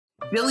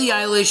Billie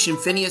Eilish and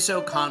Phineas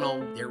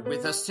O'Connell, they're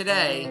with us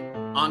today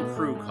on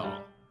Crew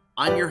Call.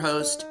 I'm your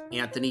host,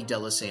 Anthony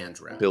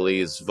D'Alessandro.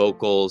 Billie's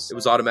vocals, it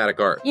was automatic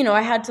art. You know,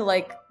 I had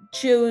to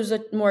choose a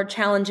more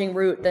challenging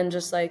route than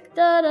just da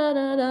da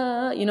da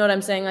da. You know what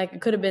I'm saying? It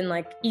could have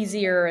been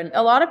easier. And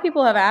a lot of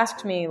people have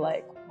asked me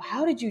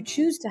how did you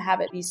choose to have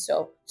it be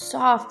so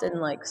soft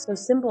and so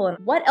simple? And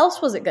what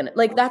else was it gonna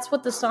that's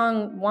what the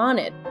song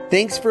wanted.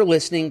 Thanks for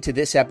listening to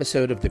this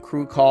episode of the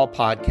Crew Call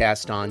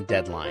podcast on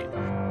Deadline.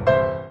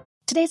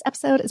 Today's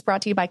episode is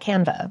brought to you by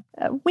Canva.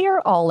 We're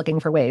all looking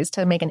for ways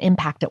to make an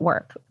impact at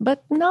work,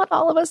 but not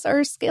all of us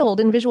are skilled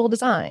in visual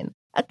design.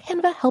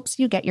 Canva helps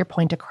you get your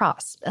point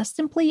across,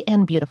 simply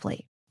and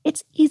beautifully.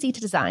 It's easy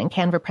to design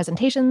Canva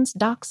presentations,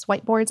 docs,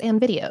 whiteboards,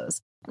 and videos.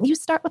 You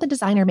start with a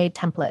designer-made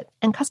template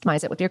and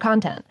customize it with your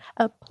content.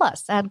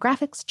 Plus, add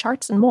graphics,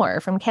 charts, and more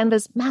from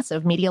Canva's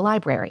massive media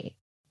library.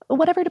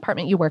 Whatever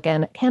department you work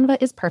in,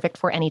 Canva is perfect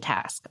for any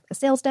task.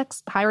 Sales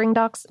decks, hiring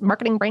docs,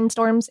 marketing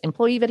brainstorms,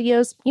 employee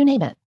videos, you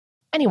name it.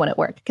 Anyone at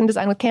work can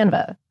design with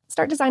Canva.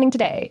 Start designing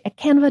today at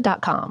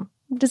canva.com.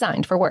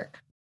 Designed for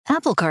work.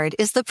 Apple Card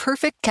is the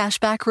perfect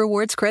cashback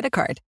rewards credit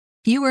card.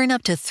 You earn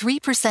up to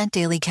 3%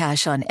 daily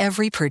cash on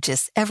every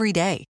purchase every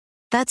day.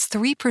 That's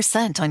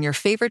 3% on your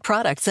favorite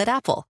products at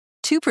Apple,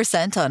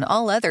 2% on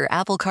all other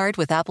Apple Card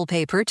with Apple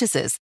Pay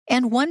purchases,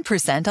 and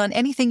 1% on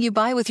anything you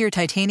buy with your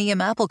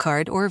titanium Apple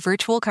Card or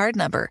virtual card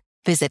number.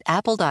 Visit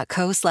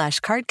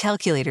apple.co/card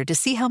calculator to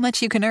see how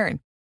much you can earn.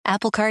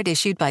 Apple Card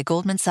issued by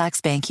Goldman Sachs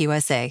Bank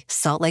USA,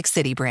 Salt Lake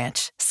City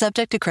branch.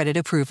 Subject to credit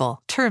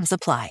approval. Terms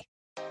apply.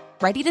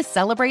 Ready to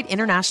celebrate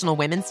International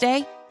Women's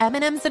Day?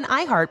 M&M's and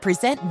iHeart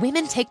present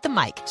Women Take the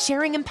Mic,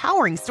 sharing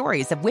empowering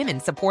stories of women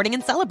supporting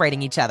and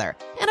celebrating each other.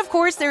 And of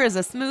course, there is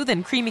a smooth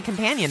and creamy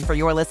companion for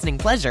your listening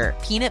pleasure,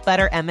 peanut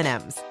butter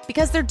M&M's.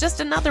 Because they're just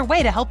another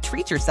way to help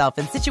treat yourself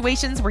in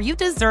situations where you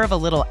deserve a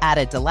little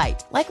added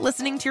delight, like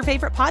listening to your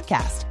favorite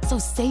podcast. So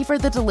savor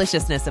the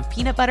deliciousness of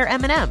peanut butter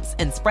M&M's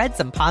and spread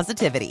some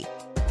positivity.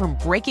 From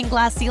breaking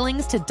glass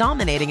ceilings to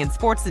dominating in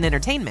sports and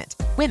entertainment,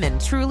 women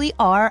truly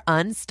are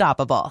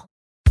unstoppable.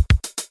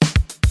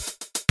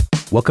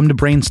 Welcome to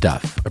Brain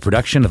Stuff, a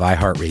production of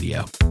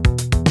iHeartRadio.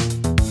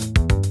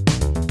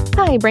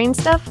 Hi, Brain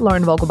Stuff.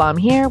 Lauren Vogelbaum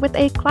here with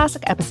a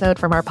classic episode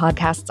from our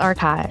podcast's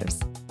archives.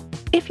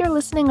 If you're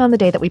listening on the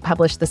day that we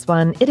published this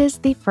one, it is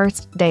the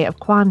first day of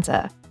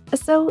Kwanzaa.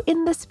 So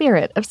in the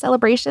spirit of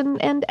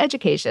celebration and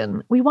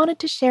education, we wanted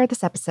to share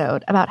this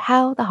episode about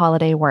how the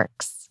holiday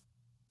works.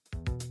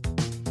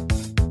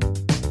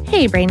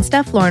 Hey, Brain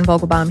Stuff. Lauren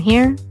Vogelbaum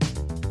here.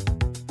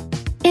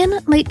 In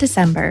late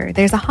December,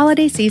 there's a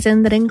holiday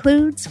season that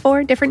includes,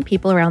 for different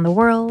people around the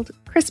world,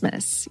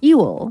 Christmas,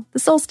 Yule, the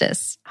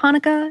solstice,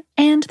 Hanukkah,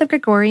 and the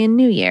Gregorian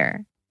New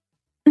Year.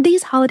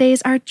 These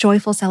holidays are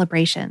joyful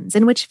celebrations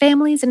in which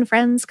families and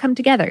friends come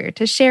together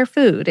to share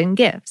food and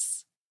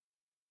gifts.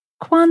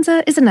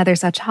 Kwanzaa is another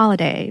such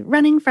holiday,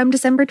 running from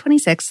December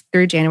 26th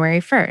through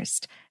January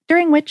 1st,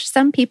 during which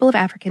some people of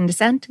African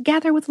descent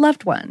gather with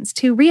loved ones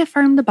to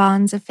reaffirm the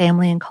bonds of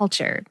family and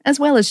culture, as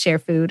well as share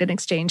food and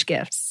exchange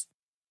gifts.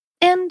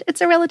 And it's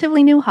a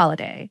relatively new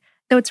holiday,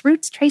 though its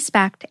roots trace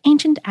back to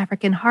ancient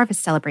African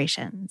harvest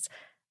celebrations.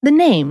 The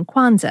name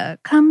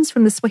Kwanzaa comes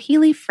from the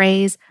Swahili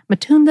phrase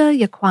Matunda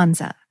ya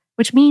Kwanza,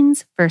 which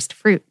means first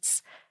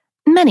fruits.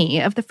 Many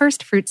of the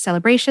first fruit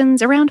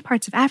celebrations around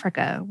parts of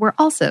Africa were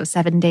also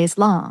 7 days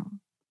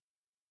long.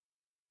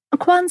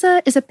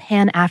 Kwanzaa is a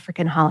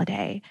Pan-African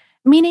holiday,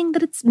 meaning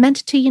that it's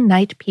meant to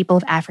unite people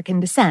of African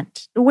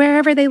descent,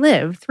 wherever they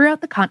live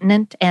throughout the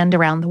continent and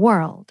around the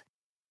world.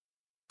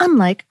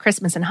 Unlike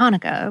Christmas and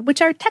Hanukkah,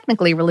 which are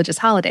technically religious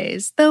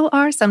holidays, though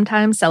are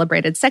sometimes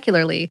celebrated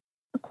secularly,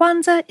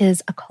 Kwanzaa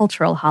is a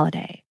cultural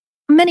holiday.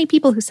 Many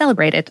people who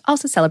celebrate it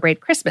also celebrate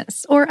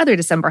Christmas or other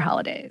December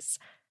holidays.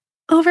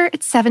 Over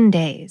its 7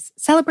 days,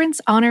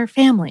 celebrants honor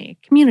family,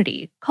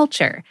 community,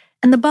 culture,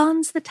 and the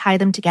bonds that tie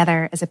them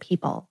together as a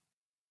people.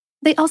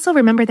 They also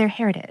remember their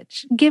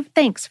heritage, give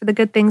thanks for the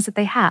good things that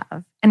they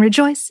have, and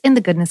rejoice in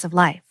the goodness of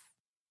life.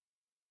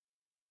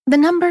 The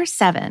number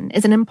 7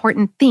 is an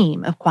important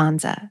theme of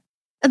Kwanzaa.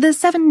 The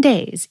 7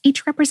 days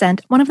each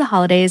represent one of the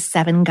holiday's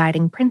 7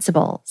 guiding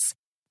principles.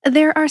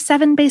 There are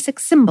 7 basic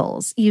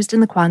symbols used in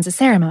the Kwanzaa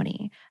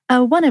ceremony,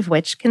 one of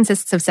which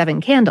consists of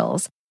 7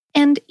 candles,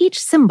 and each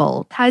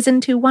symbol ties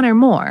into one or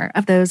more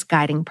of those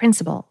guiding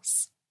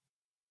principles.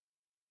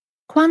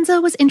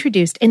 Kwanzaa was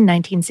introduced in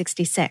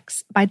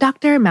 1966 by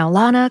Dr.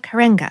 Maulana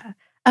Karenga,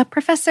 a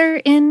professor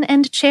in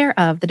and chair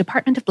of the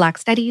Department of Black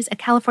Studies at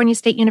California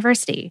State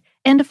University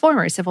and a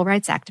former civil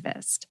rights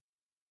activist.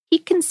 He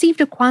conceived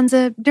of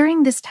Kwanzaa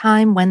during this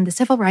time when the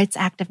Civil Rights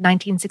Act of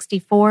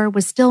 1964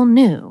 was still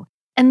new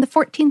and the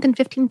 14th and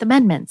 15th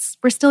Amendments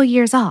were still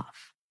years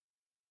off.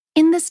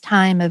 In this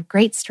time of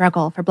great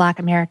struggle for Black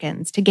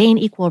Americans to gain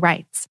equal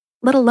rights,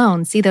 let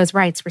alone see those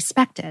rights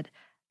respected,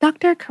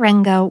 Dr.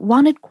 Karenga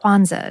wanted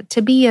Kwanzaa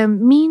to be a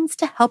means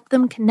to help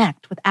them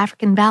connect with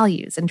African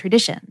values and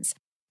traditions,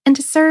 and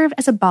to serve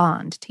as a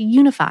bond to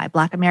unify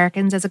Black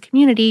Americans as a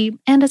community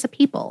and as a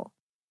people.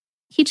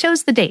 He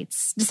chose the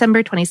dates,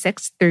 December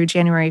 26th through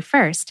January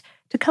 1st,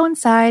 to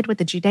coincide with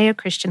the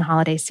Judeo-Christian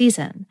holiday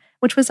season,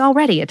 which was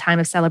already a time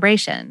of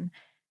celebration.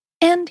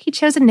 And he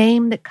chose a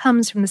name that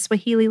comes from the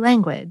Swahili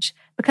language,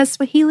 because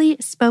Swahili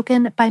is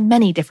spoken by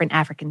many different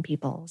African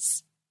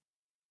peoples.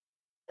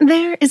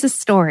 There is a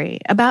story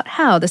about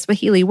how the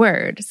Swahili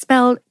word,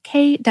 spelled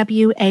Kwanza,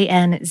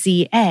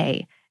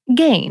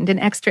 gained an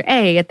extra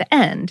A at the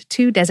end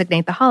to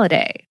designate the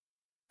holiday.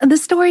 The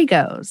story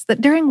goes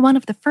that during one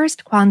of the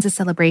first Kwanzaa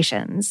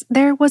celebrations,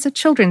 there was a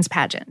children's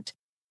pageant.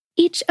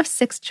 Each of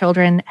 6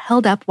 children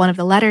held up one of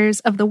the letters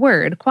of the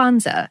word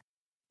Kwanzaa,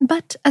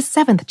 but a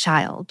 7th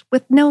child,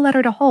 with no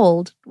letter to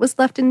hold, was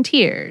left in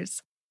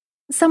tears.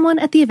 Someone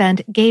at the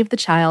event gave the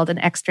child an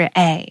extra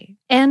A,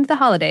 and the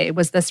holiday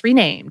was thus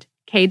renamed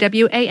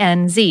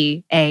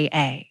Kwanzaa.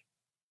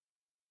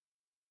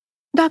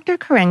 Dr.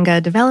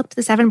 Karenga developed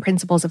the 7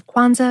 principles of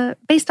Kwanzaa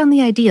based on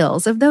the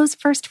ideals of those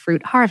first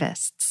fruit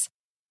harvests.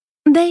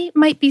 They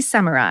might be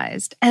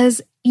summarized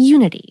as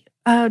unity,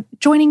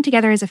 joining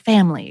together as a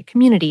family,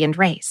 community, and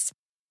race;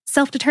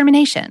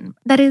 self-determination,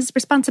 that is,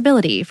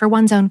 responsibility for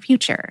one's own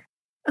future;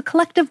 a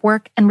collective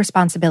work and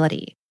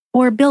responsibility,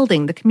 or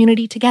building the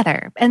community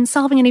together and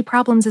solving any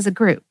problems as a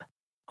group;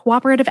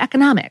 cooperative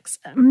economics,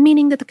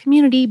 meaning that the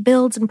community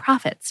builds and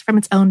profits from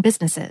its own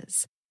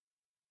businesses;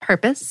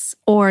 purpose,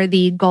 or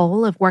the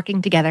goal of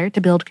working together to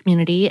build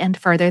community and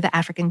further the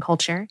African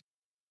culture;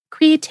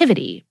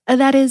 creativity,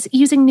 that is,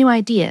 using new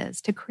ideas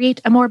to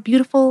create a more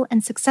beautiful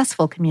and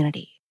successful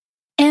community;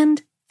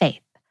 and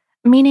faith,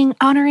 meaning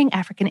honoring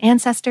African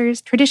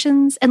ancestors,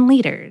 traditions, and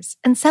leaders,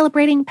 and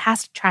celebrating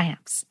past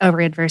triumphs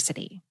over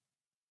adversity.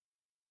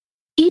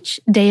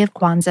 Each day of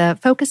Kwanzaa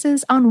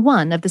focuses on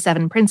one of the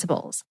 7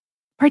 principles.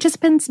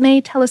 Participants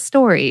may tell a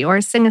story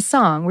or sing a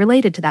song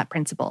related to that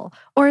principle,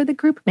 or the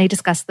group may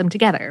discuss them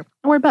together,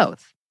 or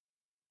both.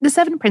 The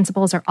 7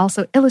 principles are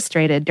also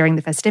illustrated during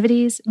the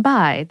festivities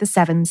by the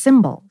 7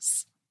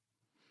 symbols.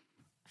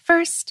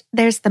 First,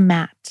 there's the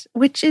mat,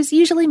 which is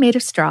usually made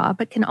of straw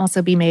but can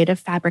also be made of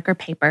fabric or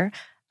paper,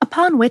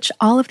 upon which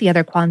all of the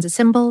other Kwanzaa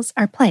symbols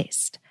are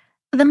placed.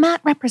 The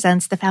mat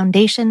represents the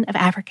foundation of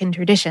African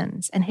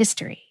traditions and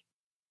history.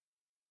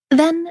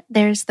 Then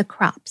there's the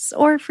crops,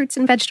 or fruits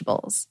and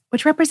vegetables,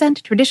 which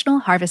represent traditional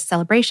harvest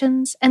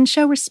celebrations and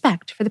show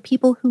respect for the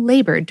people who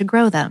labored to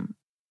grow them.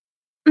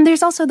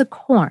 There's also the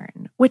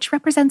corn, which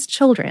represents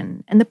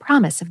children and the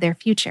promise of their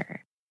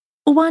future.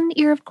 1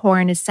 ear of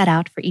corn is set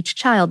out for each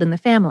child in the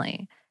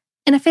family.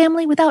 In a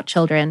family without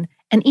children,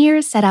 an ear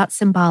is set out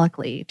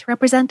symbolically to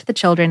represent the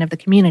children of the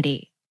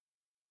community.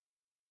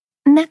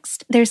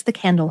 Next, there's the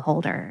candle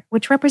holder,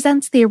 which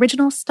represents the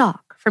original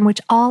stock from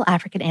which all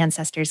African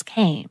ancestors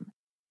came.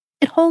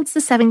 It holds the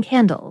 7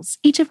 candles,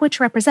 each of which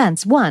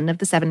represents one of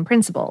the 7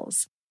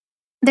 principles.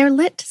 They're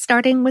lit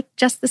starting with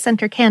just the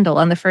center candle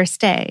on the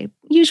first day,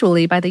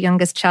 usually by the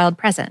youngest child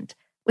present,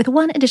 with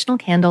 1 additional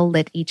candle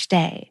lit each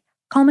day,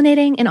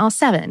 culminating in all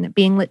 7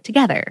 being lit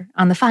together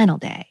on the final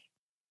day.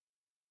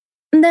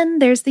 And then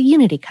there's the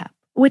unity cup,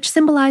 which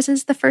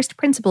symbolizes the first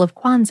principle of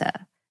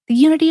Kwanzaa, the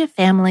unity of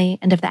family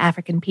and of the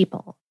African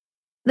people.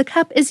 The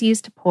cup is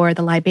used to pour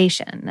the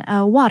libation,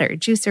 water,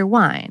 juice, or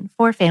wine,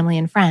 for family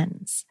and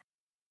friends.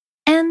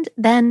 And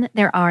then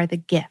there are the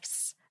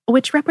gifts,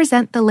 which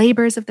represent the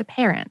labors of the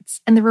parents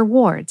and the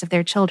rewards of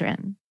their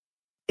children.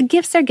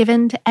 Gifts are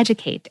given to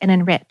educate and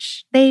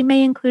enrich. They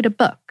may include a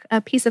book, a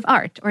piece of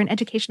art, or an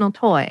educational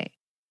toy.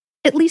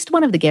 At least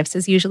one of the gifts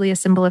is usually a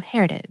symbol of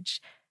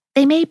heritage.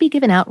 They may be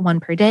given out 1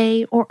 per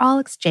day or all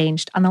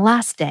exchanged on the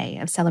last day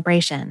of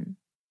celebration.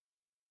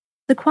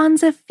 The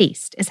Kwanzaa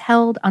feast is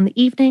held on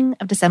the evening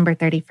of December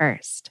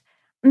 31st.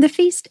 The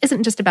feast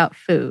isn't just about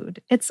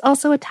food. It's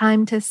also a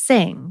time to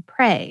sing,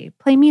 pray,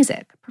 play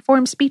music,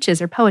 perform speeches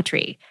or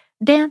poetry,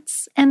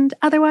 dance, and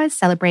otherwise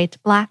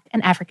celebrate Black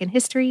and African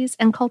histories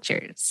and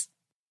cultures.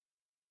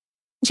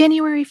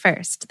 January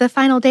 1st, the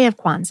final day of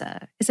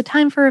Kwanzaa, is a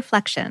time for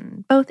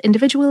reflection, both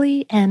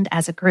individually and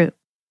as a group.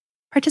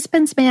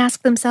 Participants may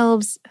ask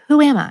themselves,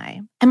 who am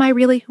I? Am I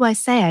really who I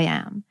say I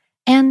am?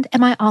 And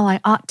am I all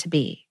I ought to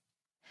be?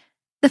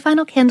 The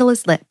final candle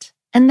is lit,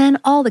 and then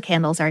all the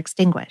candles are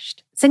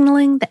extinguished,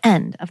 signaling the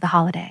end of the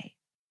holiday.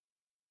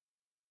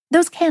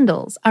 Those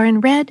candles are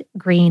in red,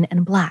 green,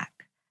 and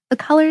black, the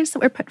colors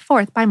that were put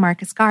forth by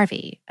Marcus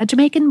Garvey, a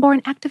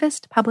Jamaican-born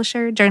activist,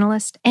 publisher,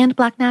 journalist, and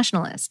Black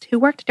nationalist who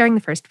worked during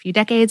the first few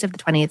decades of the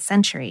 20th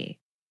century.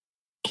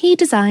 He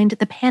designed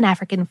the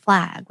Pan-African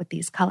flag with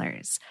these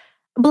colors.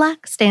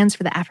 Black stands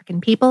for the African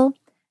people,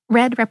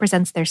 red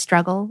represents their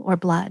struggle or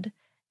blood,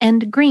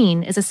 and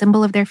green is a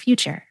symbol of their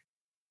future.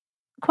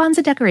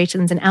 Kwanzaa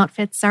decorations and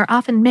outfits are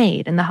often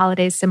made in the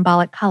holiday's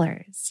symbolic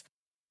colors.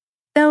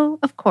 Though,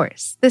 of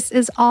course, this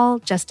is all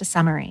just a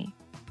summary.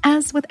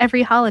 As with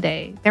every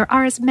holiday, there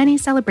are as many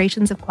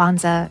celebrations of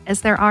Kwanzaa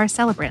as there are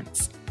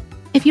celebrants.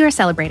 If you are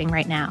celebrating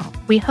right now,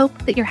 we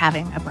hope that you're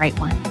having a bright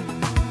one.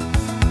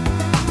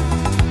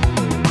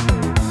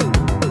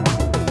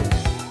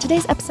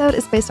 Today's episode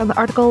is based on the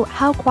article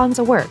How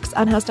Kwanzaa Works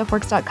on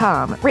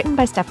HowStuffWorks.com, written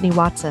by Stephanie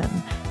Watson.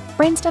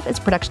 Brainstuff is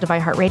a production of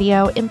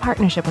iHeartRadio in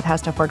partnership with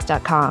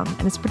HowStuffWorks.com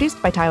and is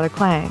produced by Tyler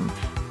Klang.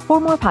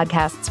 For more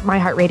podcasts from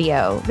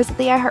iHeartRadio, visit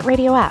the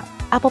iHeartRadio app,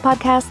 Apple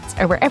Podcasts,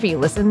 or wherever you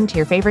listen to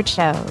your favorite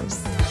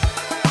shows.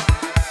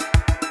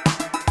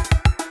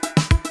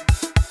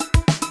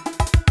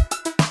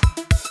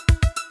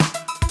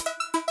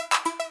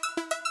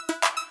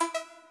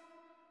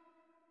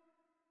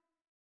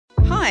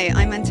 Hi,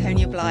 I'm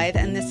Antonia Blythe,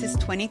 and this is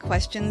 20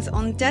 Questions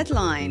on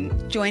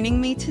Deadline. Joining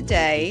me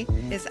today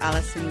is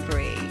Alison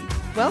Brie.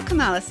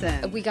 Welcome,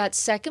 Alison. We got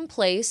second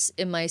place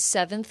in my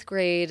 7th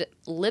grade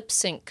lip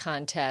sync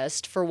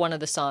contest for one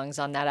of the songs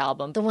on that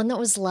album. The one that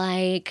was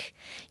like,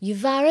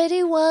 "You've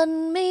already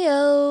won me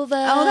over."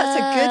 Oh, that's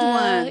a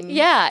good one.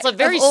 Yeah. It's a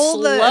very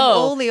slow. Of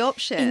all the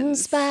options. In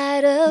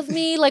spite of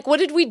me. Like, what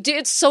did we do?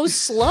 It's so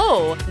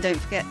slow. Don't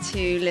forget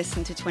to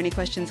listen to 20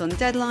 Questions on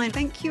Deadline.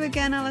 Thank you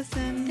again,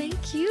 Alison.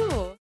 Thank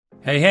you.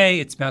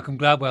 Hey, it's Malcolm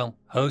Gladwell,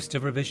 host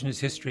of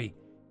Revisionist History.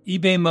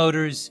 eBay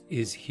Motors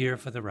is here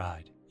for the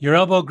ride. Your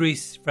elbow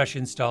grease, fresh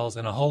installs,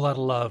 and a whole lot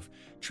of love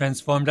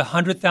transformed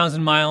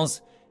 100,000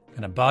 miles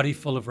and a body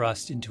full of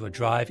rust into a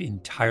drive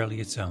entirely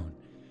its own.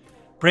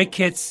 Brake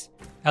kits,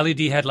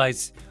 LED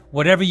headlights,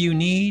 whatever you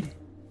need,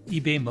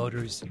 eBay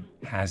Motors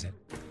has it.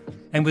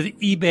 And with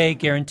eBay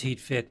Guaranteed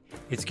Fit,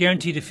 it's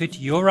guaranteed to fit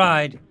your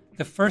ride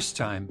the first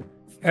time,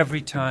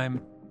 every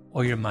time,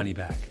 or your money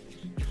back.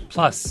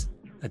 Plus,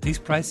 at these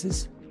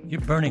prices,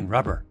 you're burning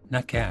rubber,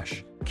 not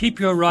cash.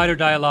 Keep your ride or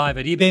die alive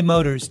at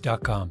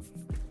ebaymotors.com.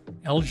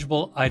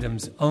 Eligible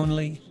items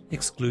only.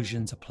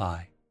 Exclusions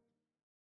apply.